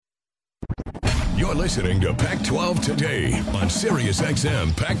You're listening to Pac-12 Today on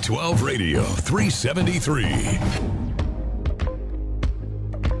SiriusXM Pac-12 Radio 373.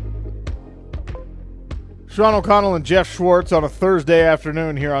 Sean O'Connell and Jeff Schwartz on a Thursday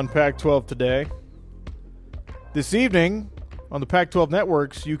afternoon here on Pac-12 Today. This evening on the Pac-12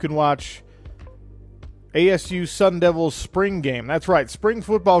 networks, you can watch ASU Sun Devils spring game. That's right, spring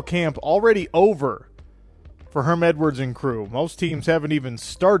football camp already over for Herm Edwards and crew. Most teams haven't even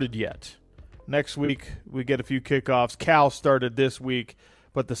started yet. Next week, we get a few kickoffs. Cal started this week,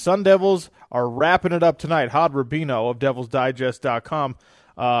 but the Sun Devils are wrapping it up tonight. Hod Rubino of DevilsDigest.com,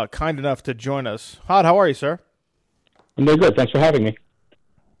 kind enough to join us. Hod, how are you, sir? I'm doing good. Thanks for having me.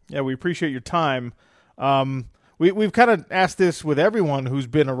 Yeah, we appreciate your time. We've kind of asked this with everyone who's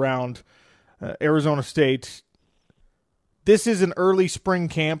been around Arizona State. This is an early spring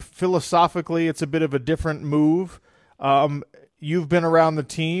camp. Philosophically, it's a bit of a different move. You've been around the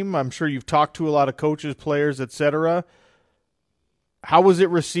team. I'm sure you've talked to a lot of coaches, players, etc. How was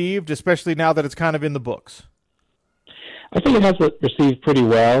it received, especially now that it's kind of in the books? I think it has received pretty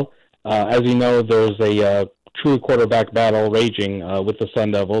well. As you know, there's a true quarterback battle raging with the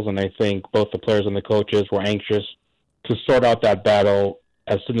Sun Devils, and I think both the players and the coaches were anxious to sort out that battle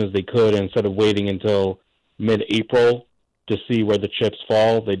as soon as they could instead of waiting until mid-April to see where the chips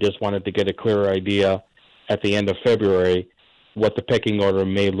fall. They just wanted to get a clearer idea at the end of February what the pecking order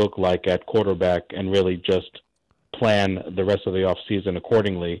may look like at quarterback and really just plan the rest of the offseason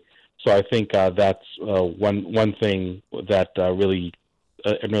accordingly. So I think that's one thing that really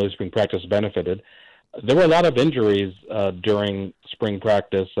in early spring practice benefited. There were a lot of injuries during spring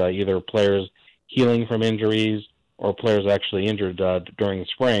practice, either players healing from injuries or players actually injured during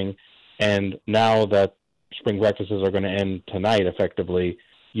spring. And now that spring practices are going to end tonight effectively,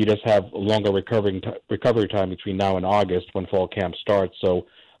 you just have longer recovery time between now and August when fall camp starts. So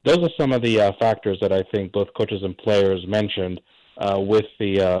those are some of the factors that I think both coaches and players mentioned with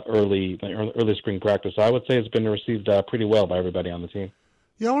the early spring practice. I would say it's been received pretty well by everybody on the team.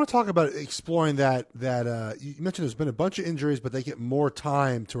 Yeah, I want to talk about exploring that you mentioned there's been a bunch of injuries, but they get more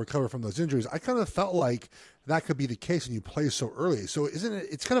time to recover from those injuries. I kind of felt like that could be the case when you play so early. So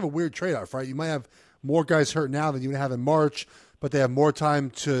it's kind of a weird trade-off, right? You might have more guys hurt now than you would have in March, but they have more time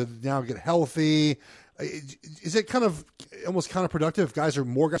to now get healthy. Is it kind of almost counterproductive if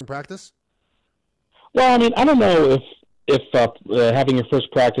more guys in practice? Well, I mean, I don't know if having your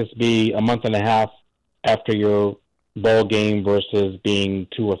first practice be a month and a half after your bowl game versus being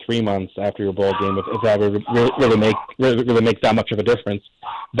 2 or 3 months after your bowl game, if that would really make that much of a difference.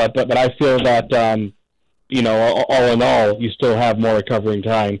 But I feel that all in all, you still have more recovering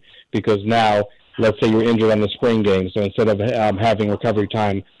time because now, let's say you're injured on the spring game, so instead of having recovery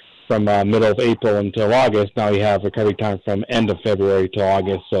time from middle of April until August, now you have recovery time from end of February to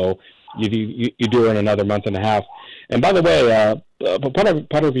August. So you do earn another month and a half. And by the way,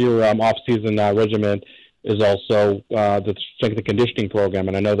 part of your off-season regimen is also the strength and conditioning program.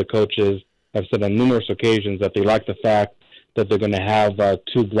 And I know the coaches have said on numerous occasions that they like the fact that they're going to have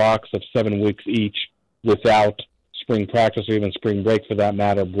 2 blocks of 7 weeks each without spring practice or even spring break for that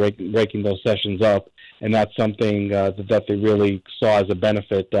matter, breaking those sessions up. And that's something that they really saw as a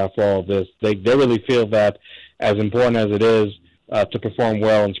benefit for all of this. They really feel that as important as it is to perform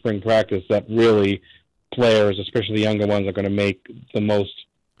well in spring practice, that really players, especially the younger ones, are going to make the most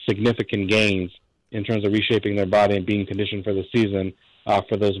significant gains in terms of reshaping their body and being conditioned for the season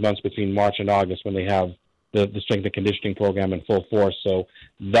for those months between March and August when they have the strength and conditioning program in full force. So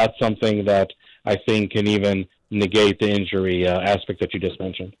that's something that I think can even negate the injury aspect that you just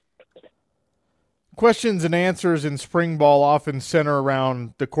mentioned. Questions and answers in spring ball often center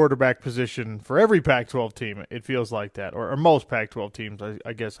around the quarterback position for every Pac-12 team. It feels like that, or most Pac-12 teams,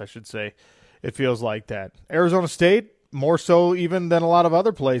 I guess I should say. It feels like that. Arizona State, more so even than a lot of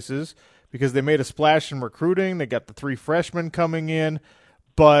other places, because they made a splash in recruiting. They got the 3 freshmen coming in,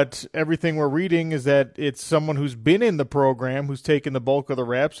 but everything we're reading is that it's someone who's been in the program, who's taken the bulk of the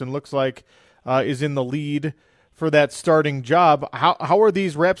reps, and looks like is in the lead for that starting job. How are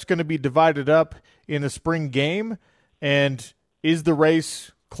these reps going to be divided up in a spring game, and is the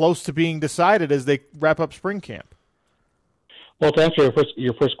race close to being decided as they wrap up spring camp? Well, to answer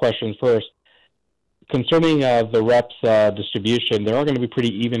your first question first, concerning the reps distribution, they're all going to be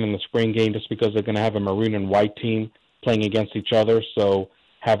pretty even in the spring game just because they're going to have a maroon and white team playing against each other. So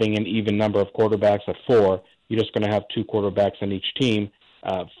having an even number of quarterbacks at 4, you're just going to have 2 quarterbacks in each team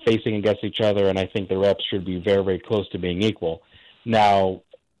facing against each other, and I think the reps should be very, very close to being equal. Now,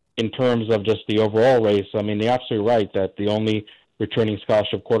 in terms of just the overall race, I mean, you're absolutely right that the only returning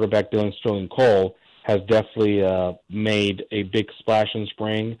scholarship quarterback, Dylan Sterling Cole, has definitely made a big splash in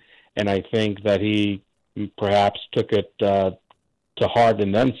spring. And I think that he perhaps took it to heart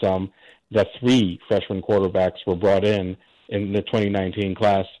and then some that 3 freshman quarterbacks were brought in the 2019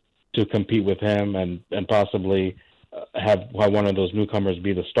 class to compete with him and possibly have one of those newcomers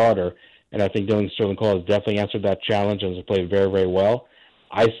be the starter. And I think Dylan Sterling Cole has definitely answered that challenge and has played very, very well.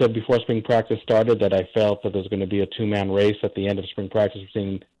 I said before spring practice started that I felt that there's going to be a 2-man race at the end of spring practice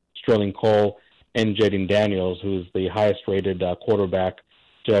between Sterling Cole and Jaden Daniels, who's the highest-rated quarterback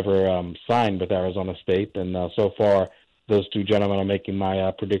to ever sign with Arizona State. And so far, those 2 gentlemen are making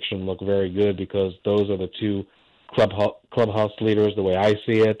my prediction look very good because those are the 2 clubhouse leaders, the way I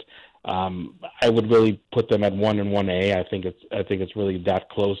see it. I would really put them at 1 and 1A. I think it's really that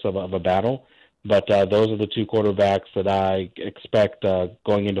close of a battle. But those are the 2 quarterbacks that I expect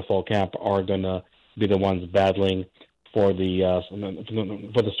going into fall camp are going to be the ones battling for the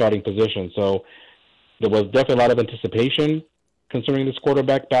starting position. So there was definitely a lot of anticipation concerning this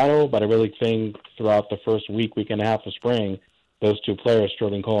quarterback battle, but I really think throughout the first week and a half of spring, those 2 players,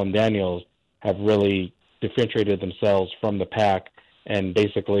 Sterling Cole and Daniels, have really differentiated themselves from the pack. And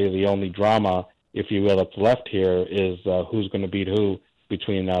basically the only drama, if you will, that's left here is who's going to beat who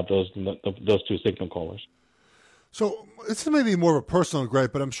between those 2 signal callers. So this is maybe more of a personal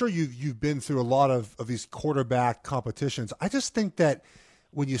gripe, but I'm sure you've been through a lot of these quarterback competitions. I just think that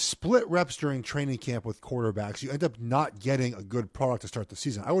when you split reps during training camp with quarterbacks, you end up not getting a good product to start the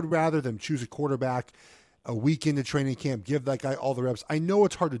season. I would rather them choose a quarterback a week into training camp, give that guy all the reps. I know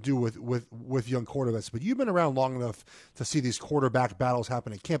it's hard to do with young quarterbacks, but you've been around long enough to see these quarterback battles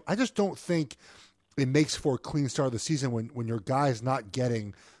happen at camp. I just don't think it makes for a clean start of the season when your guy's not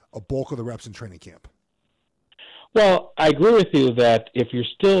getting a bulk of the reps in training camp. Well, I agree with you that if you're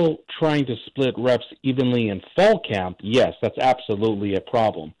still trying to split reps evenly in fall camp, yes, that's absolutely a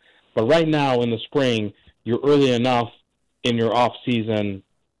problem. But right now in the spring, you're early enough in your off-season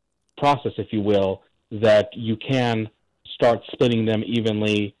process, if you will, that you can start splitting them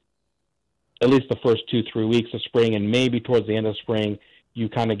evenly at least the first 2-3 weeks of spring, and maybe towards the end of spring, you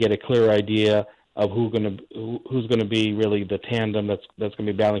kind of get a clear idea of who's going to be really the tandem that's going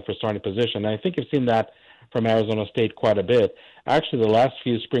to be battling for starting position. And I think you've seen that from Arizona State quite a bit. Actually, the last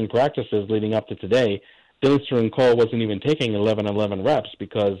few spring practices leading up to today, Dylan Sterling Cole wasn't even taking 11 reps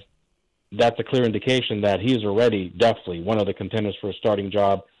because that's a clear indication that he's already definitely one of the contenders for a starting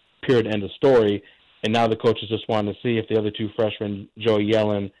job, period, end of story. And now the coaches just want to see if the other 2 freshmen, Joey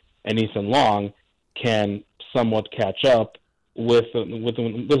Yellen and Ethan Long, can somewhat catch up with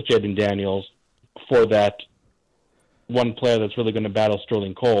Jaden Daniels for that one player that's really going to battle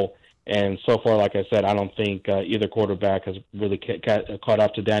Sterling Cole. And so far, like I said, I don't think either quarterback has really caught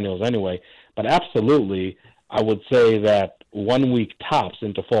up to Daniels anyway. But absolutely, I would say that 1 week tops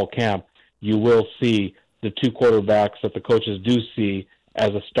into fall camp, you will see the 2 quarterbacks that the coaches do see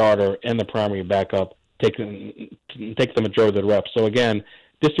as a starter and the primary backup take the majority of the reps. So again,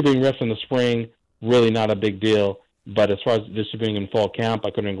 distributing reps in the spring, really not a big deal. But as far as distributing in fall camp,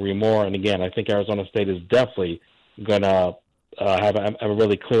 I couldn't agree more. And again, I think Arizona State is definitely going to have a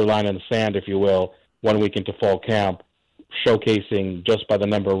really clear line in the sand, if you will, 1 week into fall camp, showcasing just by the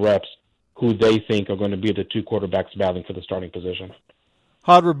number of reps who they think are going to be the 2 quarterbacks battling for the starting position.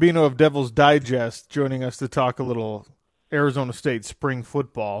 Hod Rubino of Devil's Digest joining us to talk a little Arizona State spring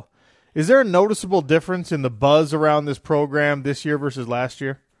football. Is there a noticeable difference in the buzz around this program this year versus last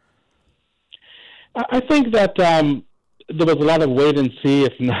year? I think that there was a lot of wait and see,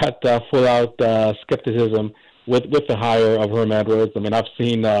 if not full-out skepticism with the hire of Herm Edwards. I mean, I've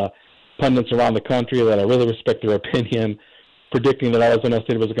seen pundits around the country that I really respect their opinion, predicting that Arizona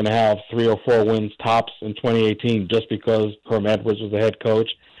State was going to have 3 or 4 wins tops in 2018 just because Herm Edwards was the head coach.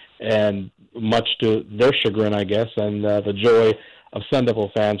 And much to their chagrin, I guess, and the joy of Sun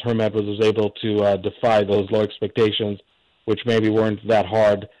Devil fans, Herm Edwards was able to defy those low expectations, which maybe weren't that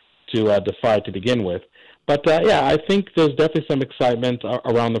hard to defy to begin with. But, yeah, I think there's definitely some excitement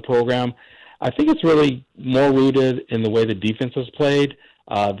around the program. I think it's really more rooted in the way the defense has played.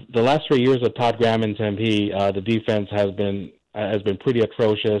 The last 3 years of Todd Graham and Tempe, the defense has been pretty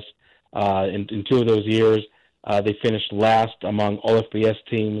atrocious. In 2 of those years, they finished last among all FBS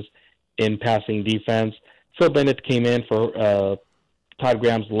teams in passing defense. Phil Bennett came in for Todd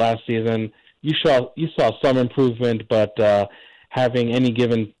Graham's last season. You saw some improvement, but having any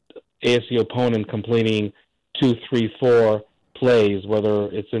given ASU opponent completing 2, 3, 4 plays,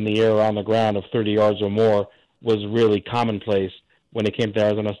 whether it's in the air or on the ground of 30 yards or more, was really commonplace when it came to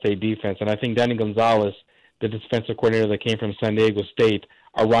Arizona State defense. And I think Danny Gonzalez, the defensive coordinator that came from San Diego State,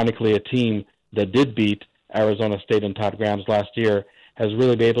 ironically a team that did beat Arizona State and Todd Graham's last year, has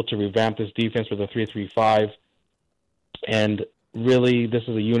really been able to revamp this defense with a 3-3-5 and really, this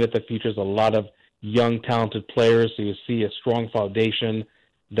is a unit that features a lot of young, talented players. So you see a strong foundation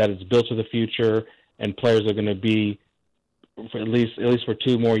that is built for the future, and players are going to be for at least for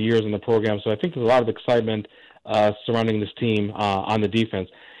 2 more years in the program. So I think there's a lot of excitement surrounding this team on the defense.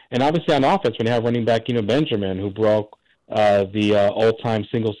 And obviously on offense, when you have running back Benjamin, who broke the all-time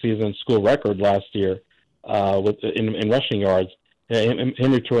single-season school record last year in rushing yards,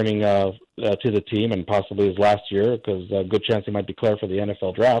 him returning to the team, and possibly his last year, because a good chance he might be cleared for the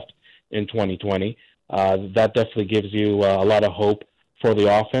NFL draft in 2020. That definitely gives you a lot of hope for the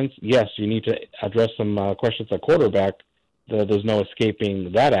offense. Yes, you need to address some questions at quarterback. There's no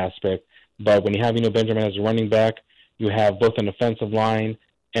escaping that aspect. But when you have Benjamin as a running back, you have both an offensive line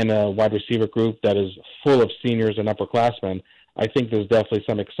and a wide receiver group that is full of seniors and upperclassmen. I think there's definitely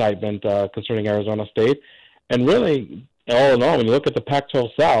some excitement concerning Arizona State. And really, all in all, when you look at the Pac-12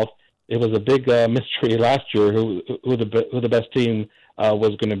 South, it was a big mystery last year who the best team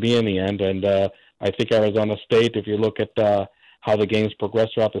was going to be in the end. And I think Arizona State, if you look at how the games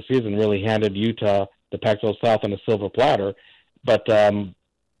progressed throughout the season, really handed Utah the Pac-12 South on a silver platter. But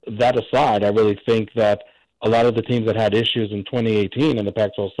that aside, I really think that a lot of the teams that had issues in 2018 in the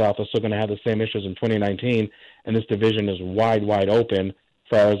Pac-12 South are still going to have the same issues in 2019, and this division is wide open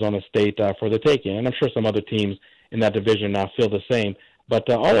for Arizona State for the taking. And I'm sure some other teams in that division feel the same. But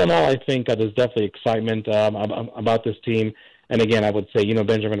all in all, I think there's definitely excitement about this team. And again, I would say,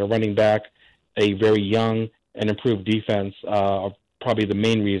 Benjamin, a running back, a very young and improved defense are probably the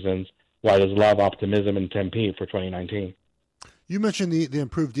main reasons why there's a lot of optimism in Tempe for 2019. You mentioned the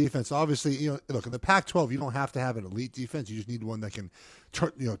improved defense. Obviously, look, in the Pac-12, you don't have to have an elite defense. You just need one that can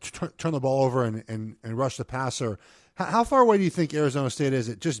turn the ball over and rush the passer. How far away do you think Arizona State is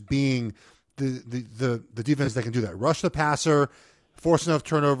at just being the defense that can do that? Rush the passer, force enough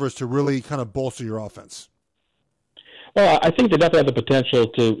turnovers to really kind of bolster your offense. Well, I think they definitely have the potential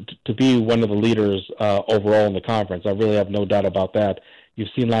to be one of the leaders overall in the conference. I really have no doubt about that. You've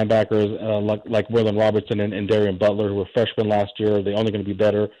seen linebackers like Waylon Robertson and Darian Butler, who were freshmen last year. They're only going to be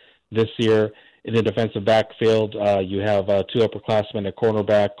better this year. In the defensive backfield, you have 2 upperclassmen at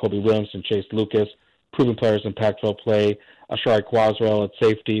cornerback, Kobe Williams and Chase Lucas, proven players in Pac-12 play. Ashari Quazrell at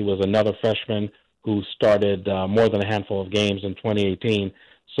safety was another freshman who started more than a handful of games in 2018.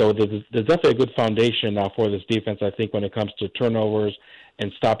 So there's definitely a good foundation for this defense, I think, when it comes to turnovers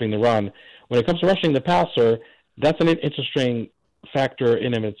and stopping the run. When it comes to rushing the passer, that's an interesting factor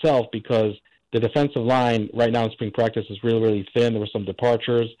in and of itself, because the defensive line right now in spring practice is really thin. There were some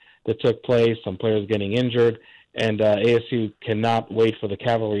departures that took place, some players getting injured, and ASU cannot wait for the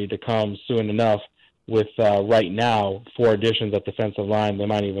cavalry to come soon enough with right now 4 additions at defensive line. They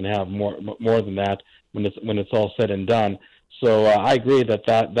might even have more than that when it's all said and done. So I agree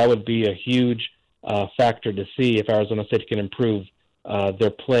that would be a huge factor to see if Arizona State can improve their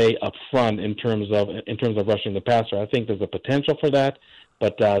play up front in terms of rushing the passer. I think there's a potential for that,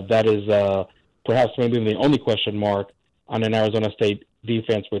 but that is perhaps maybe the only question mark on an Arizona State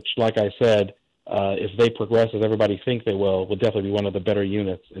defense, which, like I said, if they progress as everybody thinks they will definitely be one of the better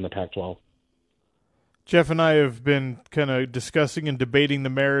units in the Pac-12. Jeff and I have been kind of discussing and debating the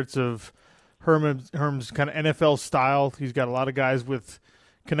merits of Herm's kind of NFL style. He's got a lot of guys with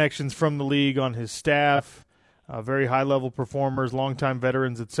connections from the league on his staff, very high-level performers, longtime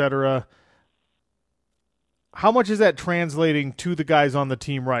veterans, etc. How much is that translating to the guys on the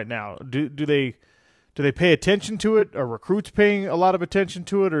team right now? Do they pay attention to it? Are recruits paying a lot of attention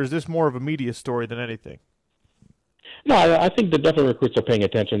to it, or is this more of a media story than anything? No, I think the definitely recruits are paying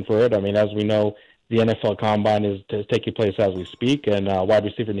attention for it. I mean, as we know, the NFL Combine is taking place as we speak, and wide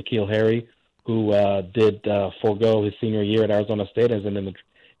receiver N'Keal Harry, who did forego his senior year at Arizona State, is in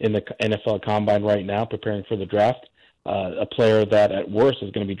the NFL Combine right now, preparing for the draft. A player that at worst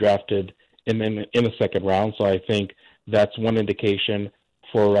is going to be drafted in the second round. So I think that's one indication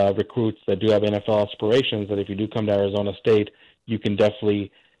for recruits that do have NFL aspirations, that if you do come to Arizona State, you can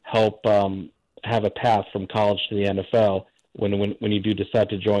definitely help have a path from college to the NFL when you do decide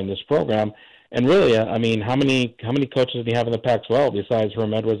to join this program. And really, I mean, how many coaches do you have in the Pac-12 besides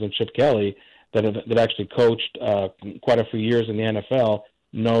Herm Edwards and Chip Kelly that actually coached quite a few years in the NFL?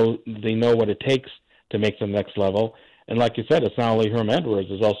 They know what it takes to make the next level. And like you said, it's not only Herm Edwards.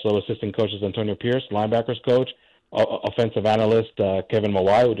 There's also assistant coaches Antonio Pierce, linebackers coach, offensive analyst Kevin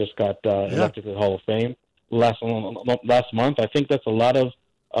Mawai, who just got elected to the Hall of Fame last month. I think that's a lot of,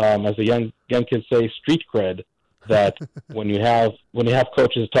 as the young kids say, street cred. That when you have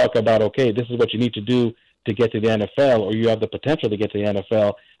coaches talk about, okay, this is what you need to do to get to the NFL, or you have the potential to get to the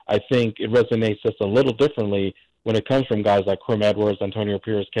NFL, I think it resonates just a little differently when it comes from guys like Herm Edwards, Antonio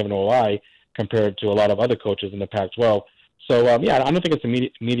Pierce, Kevin Mawai, compared to a lot of other coaches in the Pac-12. So, I don't think it's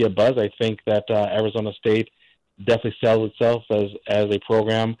a media buzz. I think that Arizona State definitely sells itself as a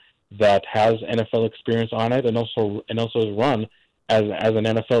program that has NFL experience on it, and also is run as an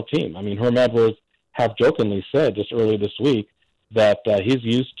NFL team. I mean, Herm Edwards have jokingly said just earlier this week that he's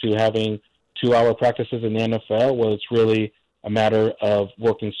used to having 2-hour practices in the NFL, where it's really a matter of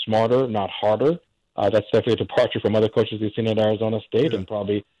working smarter, not harder. That's definitely a departure from other coaches we've seen at Arizona State, and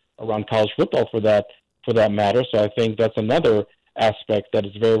probably around college football for that matter. So I think that's another aspect that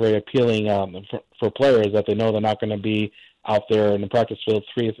is very, very appealing for players, that they know they're not going to be out there in the practice field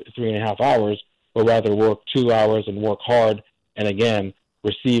 3.5 hours, but rather work 2 hours and work hard, and again,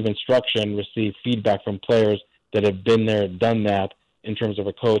 receive instruction, receive feedback from players that have been there, done that, in terms of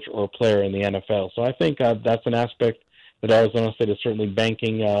a coach or a player in the NFL. So I think that's an aspect that Arizona State is certainly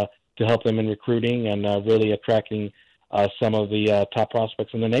banking to help them in recruiting and really attracting some of the top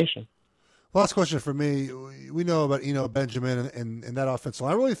prospects in the nation. Last question for me. We know about Eno Benjamin and that offensive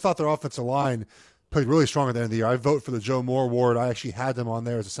line. I really thought their offensive line played really strong at the end of the year. I vote for the Joe Moore Award. I actually had them on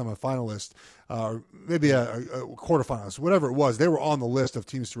there as a semifinalist, maybe a quarterfinalist, whatever it was. They were on the list of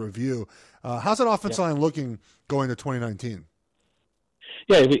teams to review. How's that offensive line looking going to 2019?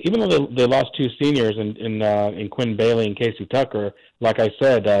 Yeah, even though they lost two seniors in Quinn Bailey and Casey Tucker, like I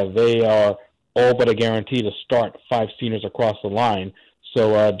said, they are all but a guarantee to start 5 seniors across the line.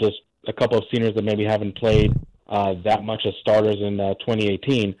 So just a couple of seniors that maybe haven't played that much as starters in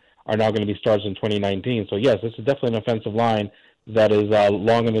 2018 are now going to be starters in 2019. So yes, this is definitely an offensive line that is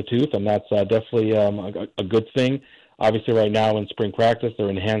long in the tooth, and that's definitely a good thing. Obviously, right now in spring practice,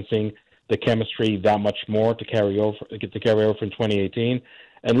 they're enhancing the chemistry that much more to carry over in 2018.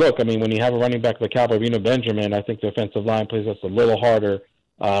 And look, I mean, when you have a running back like caliber of Eno Benjamin, I think the offensive line plays us a little harder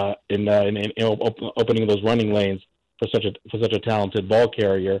in opening those running lanes for such a talented ball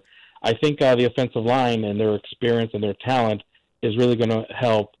carrier. I think the offensive line and their experience and their talent is really going to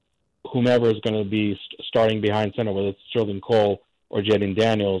help whomever is going to be starting behind center, whether it's Sterling Cole or Jaden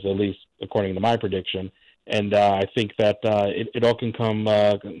Daniels, at least according to my prediction. And I think that it all can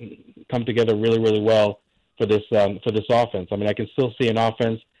come together really, really well for this offense. I mean, I can still see an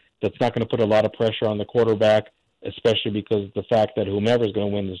offense that's not going to put a lot of pressure on the quarterback, especially because the fact that whomever is going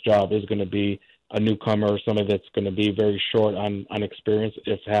to win this job is going to be a newcomer, somebody that's going to be very short on experience,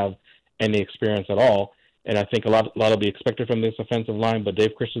 if have any experience at all. And I think a lot will be expected from this offensive line. But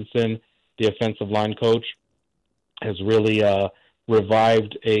Dave Christensen, the offensive line coach, has really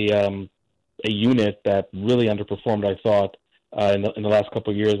revived a unit that really underperformed, I thought, in the last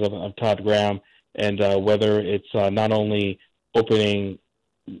couple of years of Todd Graham. And whether it's not only opening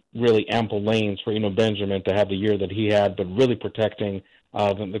really ample lanes for Eno Benjamin to have the year that he had, but really protecting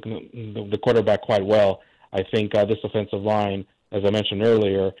the quarterback quite well. I think this offensive line, as I mentioned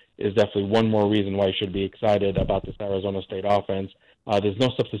earlier, is definitely one more reason why you should be excited about this Arizona State offense. There's no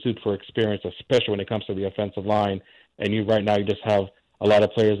substitute for experience, especially when it comes to the offensive line. And right now you just have a lot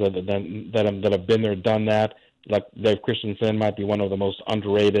of players that have been there, done that. Like Dave Christensen might be one of the most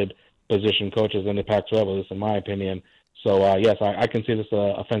underrated position coaches in the Pac-12, at least in my opinion. So, yes, I can see this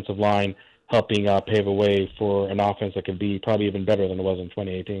offensive line helping pave a way for an offense that could be probably even better than it was in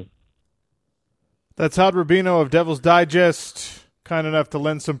 2018. That's Todd Rubino of Devil's Digest, kind enough to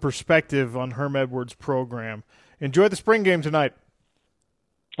lend some perspective on Herm Edwards' program. Enjoy the spring game tonight.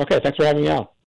 Okay, thanks for having me out.